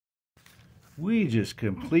We just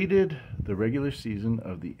completed the regular season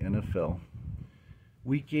of the NFL.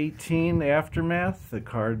 Week 18 aftermath, the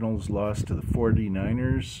Cardinals lost to the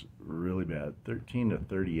 49ers really bad,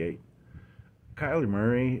 13-38. Kyler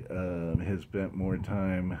Murray has spent more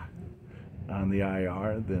time on the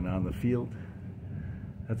IR than on the field.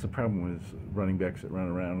 That's the problem with running backs that run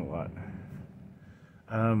around a lot.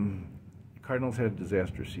 Cardinals had a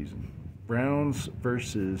disastrous season. Browns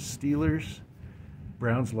versus Steelers.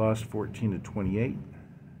 Browns lost 14-28.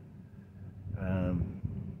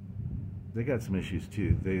 They got some issues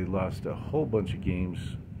too. They lost a whole bunch of games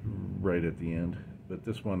right at the end, but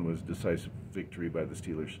this one was decisive victory by the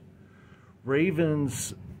Steelers.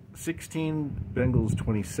 Ravens 16, Bengals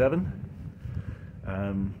 27.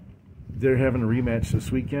 They're having a rematch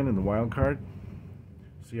this weekend in the wild card.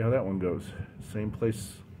 See how that one goes. Same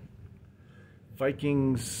place.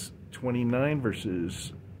 Vikings 29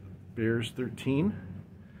 versus Bears 13.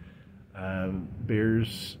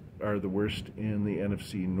 Bears are the worst in the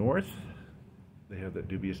NFC North. They have that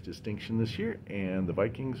dubious distinction this year, and the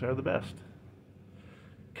Vikings are the best.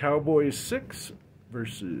 Cowboys 6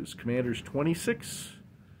 versus Commanders 26.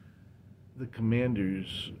 The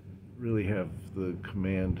Commanders really have the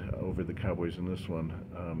command over the Cowboys in this one.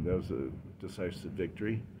 That was a decisive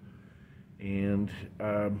victory. And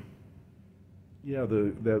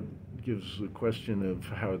that gives a question of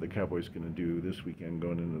how are the Cowboys going to do this weekend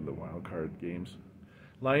going into the wild card games.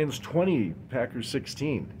 Lions 20, Packers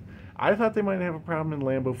 16. I thought they might have a problem in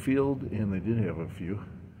Lambeau Field, and they did have a few.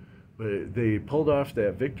 But they pulled off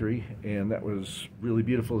that victory, and that was really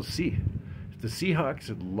beautiful to see. If the Seahawks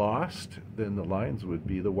had lost, then the Lions would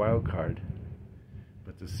be the wild card.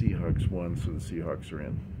 But the Seahawks won, so the Seahawks are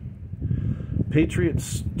in.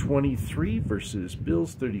 Patriots 23 versus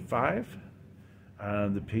Bills 35.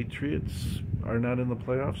 The Patriots are not in the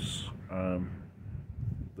playoffs.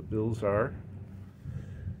 The Bills are.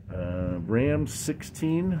 Rams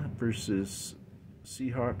 16 versus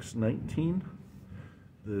Seahawks 19.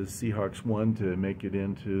 The Seahawks won to make it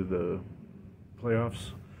into the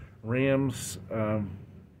playoffs. Rams,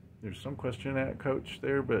 there's some question at coach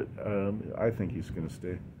there, but I think he's going to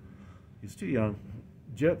stay. He's too young.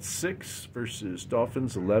 Jets 6 versus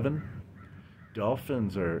Dolphins 11.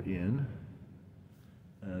 Dolphins are in.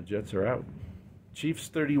 Jets are out. Chiefs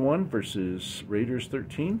 31 versus Raiders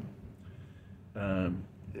 13.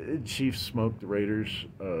 Chiefs smoked the Raiders,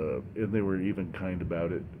 and they were even kind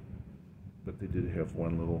about it. But they did have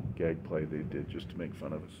one little gag play they did just to make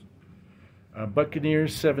fun of us.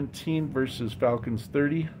 Buccaneers 17 versus Falcons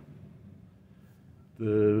 30.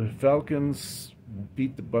 The Falcons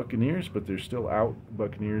beat the Buccaneers, but they're still out.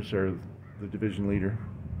 Buccaneers are the division leader.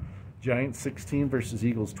 Giants 16 versus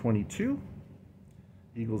Eagles 22.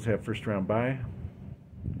 Eagles have first round bye.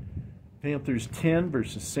 Panthers 10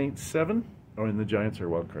 versus Saints 7. Oh, and the Giants are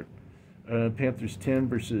wild card. Panthers 10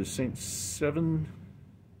 versus Saints 7.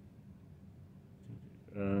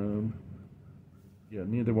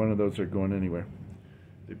 Neither one of those are going anywhere.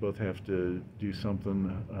 They both have to do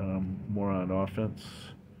something more on offense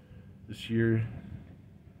this year.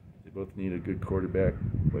 They both need a good quarterback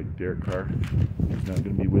like Derek Carr. He's not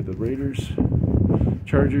going to be with the Raiders.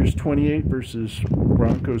 Chargers 28 versus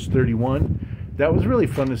Broncos 31. That was really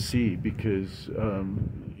fun to see because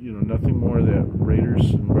nothing more that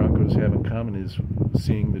Raiders and Broncos have in common is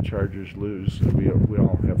seeing the Chargers lose. We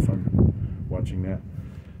all have fun watching that.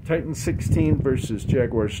 Titans 16 versus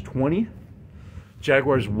Jaguars 20.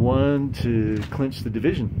 Jaguars won to clinch the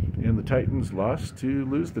division, and the Titans lost to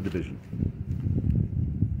lose the division.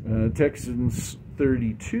 Texans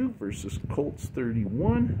 32 versus Colts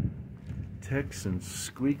 31. Texans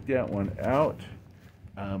squeaked that one out,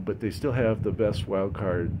 but they still have the best wild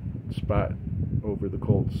card spot over the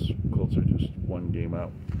Colts. Colts are just one game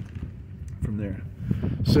out from there.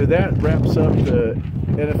 So that wraps up the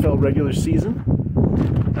NFL regular season.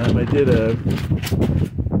 I did a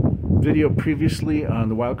video previously on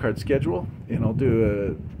the wild card schedule, and I'll do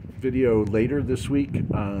a video later this week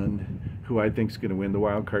on who I think is going to win the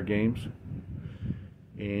wild card games.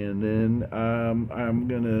 And then I'm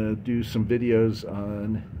going to do some videos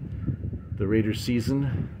on the Raiders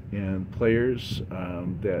season and players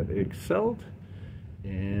that excelled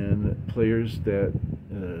and players that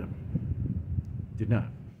did not.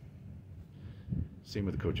 Same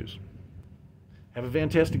with the coaches. Have a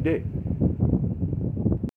fantastic day.